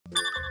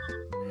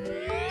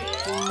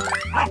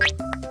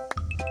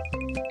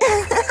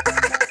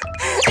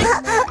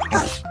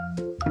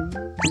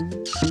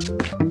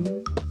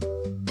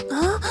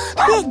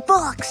Big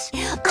box.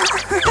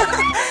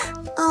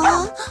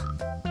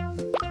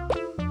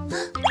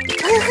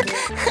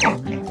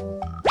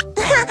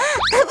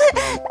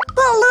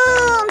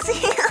 Balloons.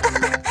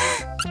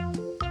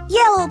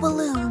 Yellow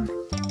balloon.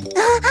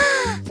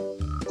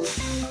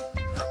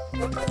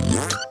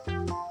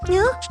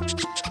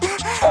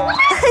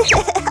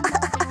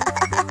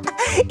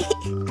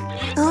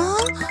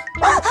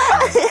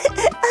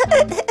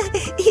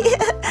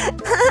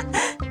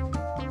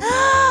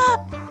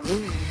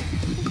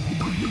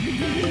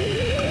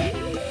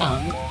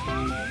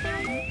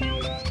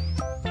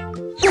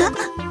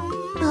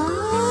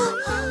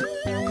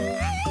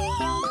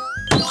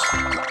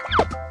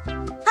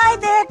 Hi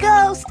there,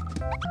 ghost.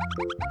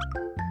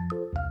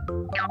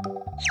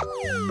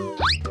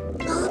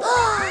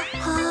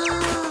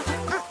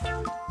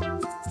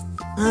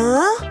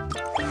 Huh?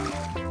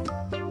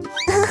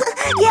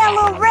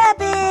 Yellow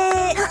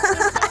rabbit.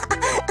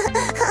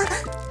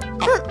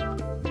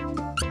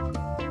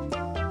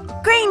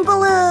 Green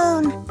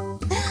balloon.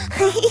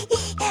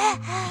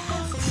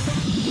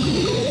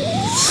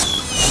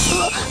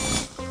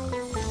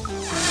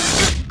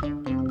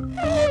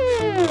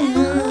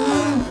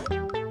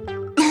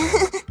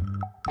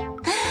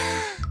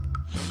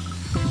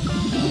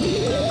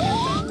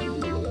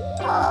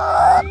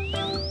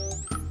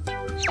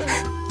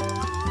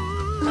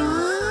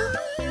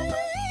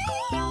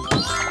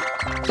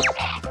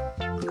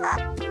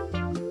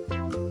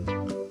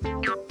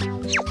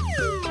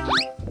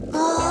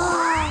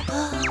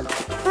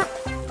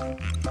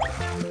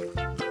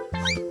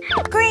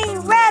 Green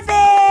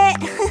rabbit.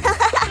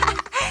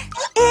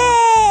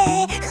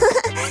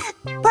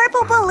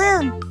 Purple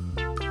balloon.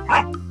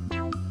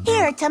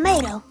 Here,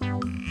 tomato.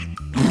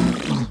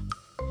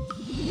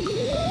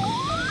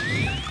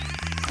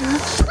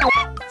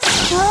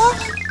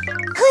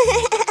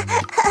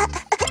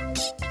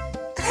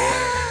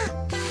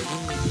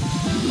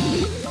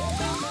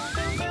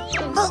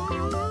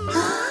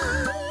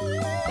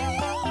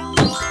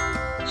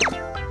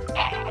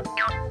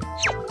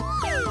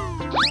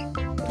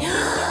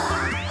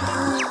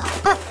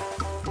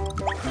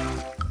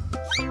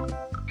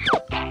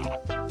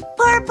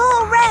 Purple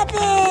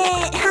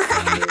rabbit.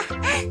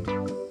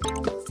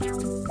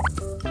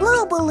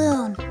 Blue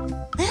balloon.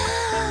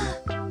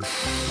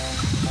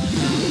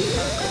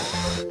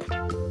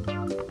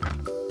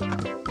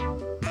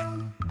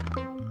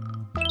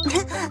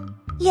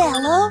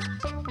 Yellow,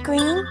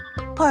 green,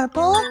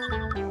 purple,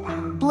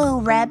 blue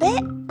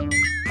rabbit.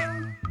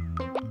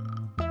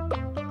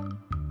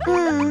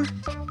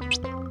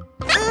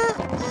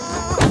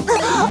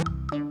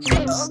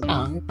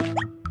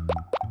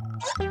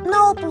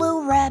 No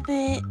blue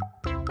rabbit.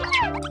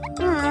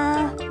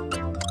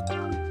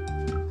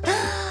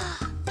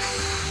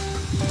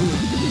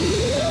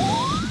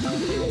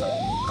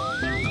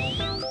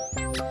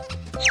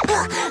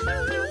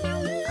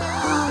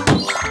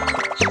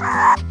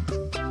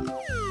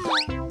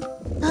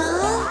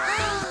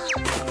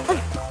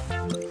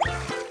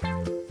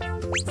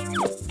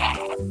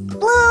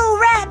 Blue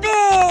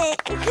rabbit.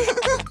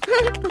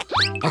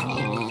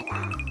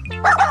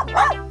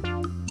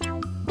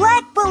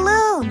 Black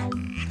balloon.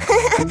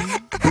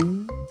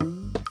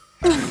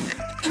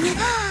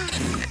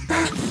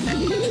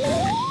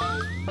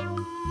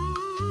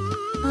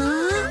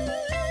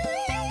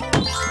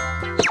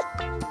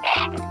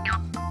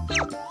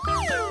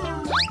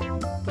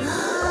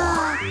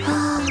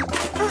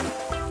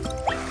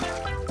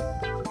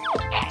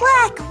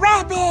 Black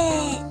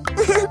rabbit.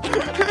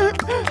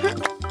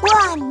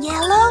 1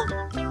 yellow,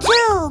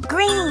 2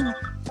 green,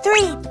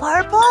 3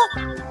 purple,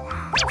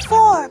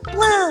 4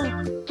 blue,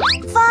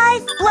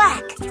 5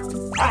 black.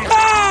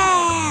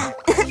 Bam!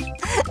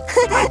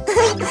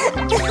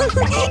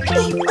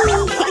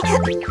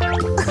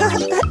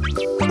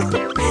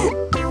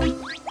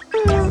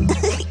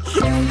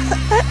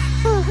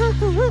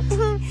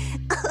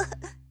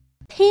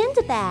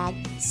 Panda Bag,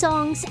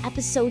 songs,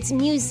 episodes,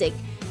 music.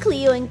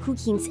 Cleo and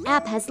Cuquín's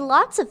app has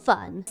lots of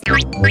fun.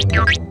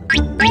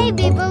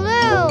 Baby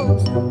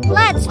balloons,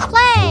 let's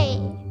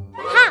play!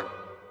 Ha!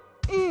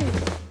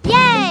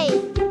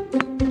 Yay!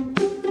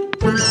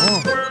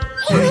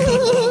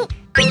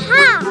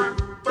 Ha!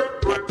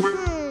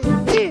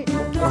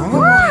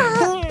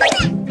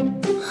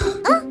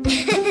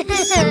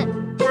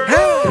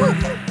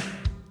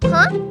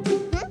 Huh?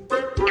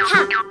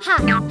 Ha! Ha!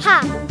 Ha!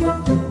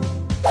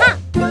 Ha!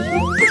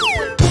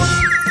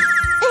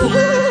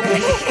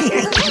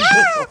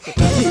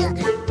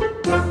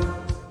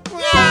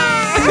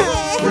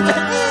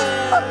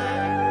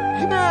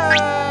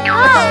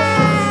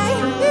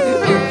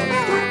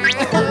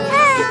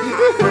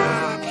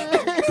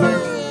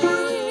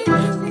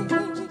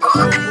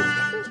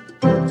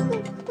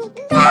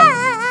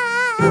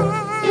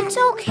 It's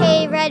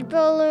okay, red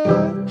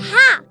balloon.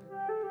 Ha!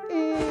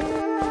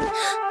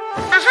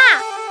 Aha!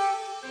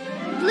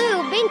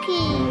 Blue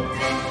binky.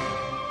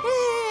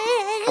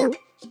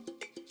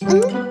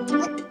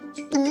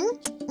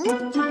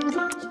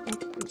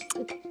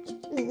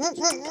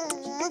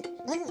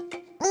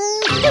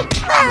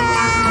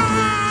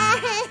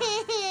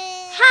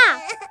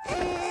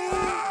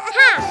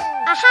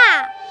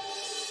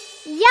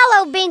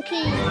 Yellow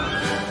binky.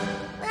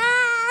 Ha!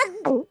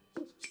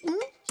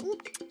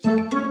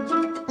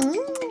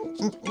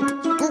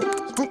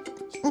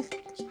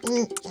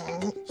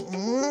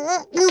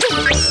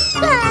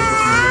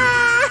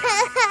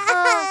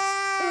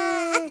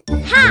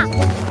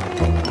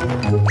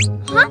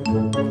 Huh?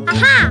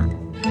 Aha!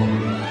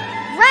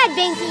 Red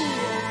binky.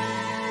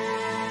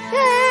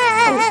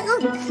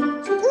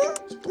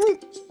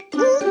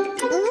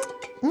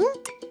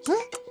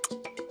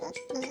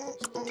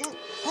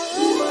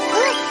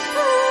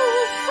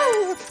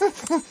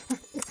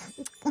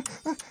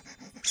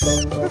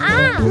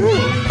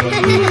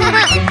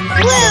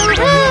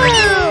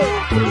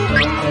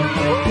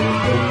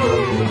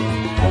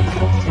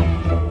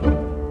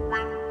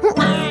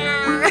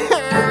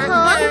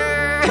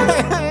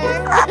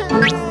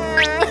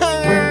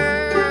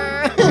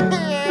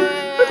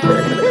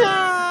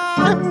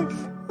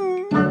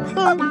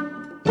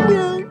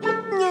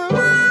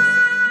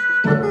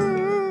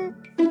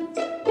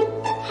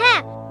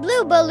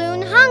 Blue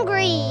balloon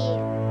hungry.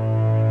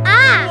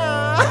 Aha!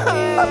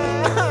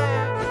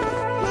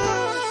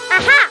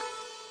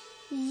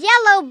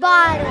 Yellow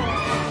bottle.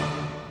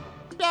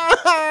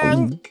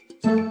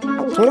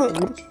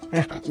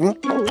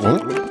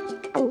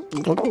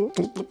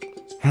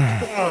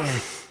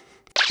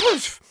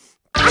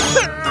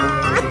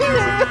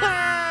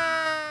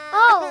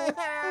 Oh.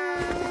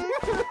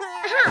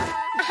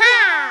 Aha!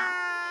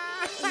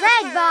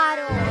 Red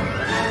bottle.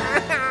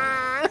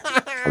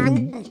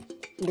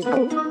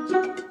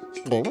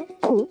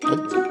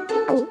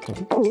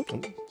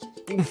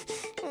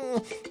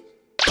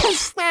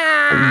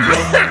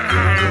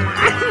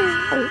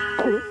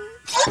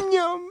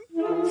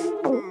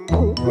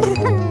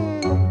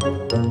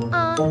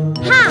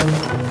 Ha!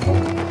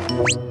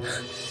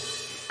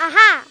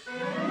 Aha!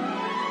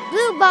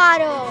 Blue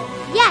bottle.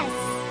 Yes.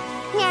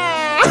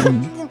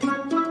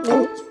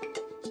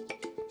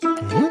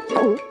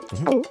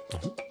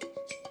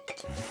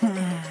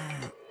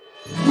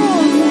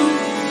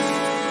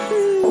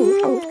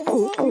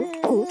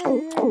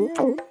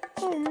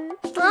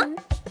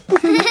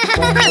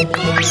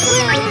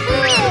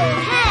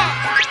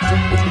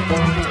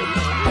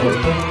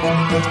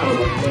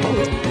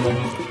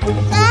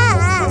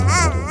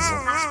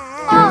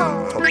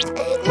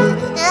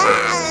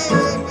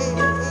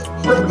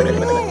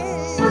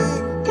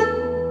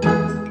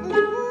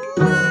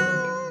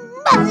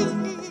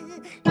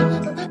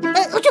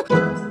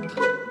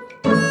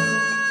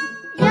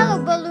 Yellow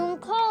balloon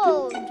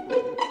cold.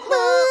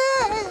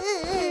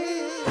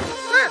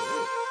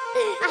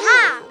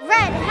 Aha!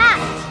 Red hat.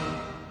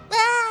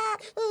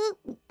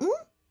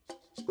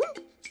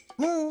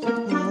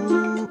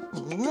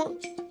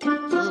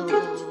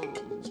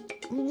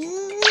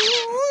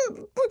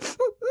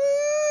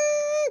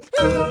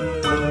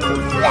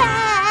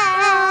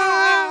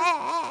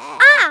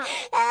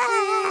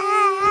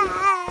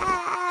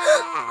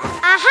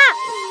 Aha!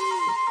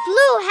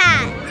 Blue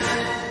hat.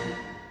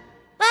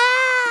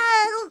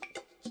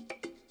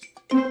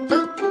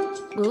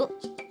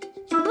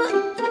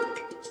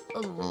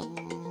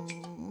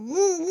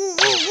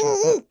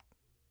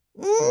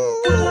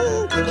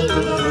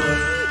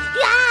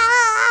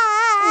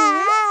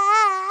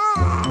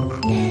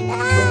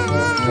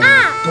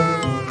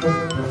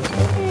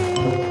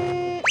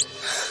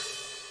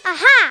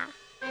 Aha!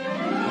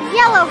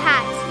 Yellow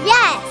hat.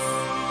 Yes.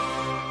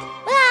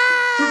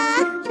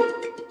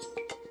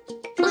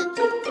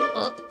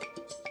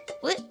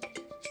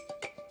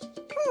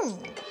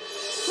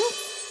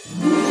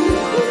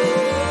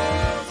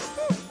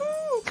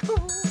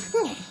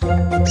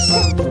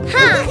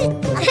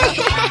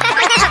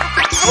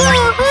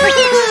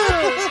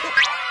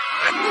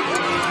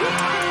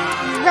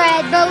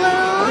 Red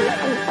balloon.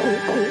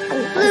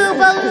 Blue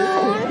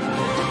balloon.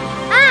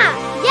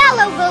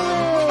 Yellow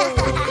balloon.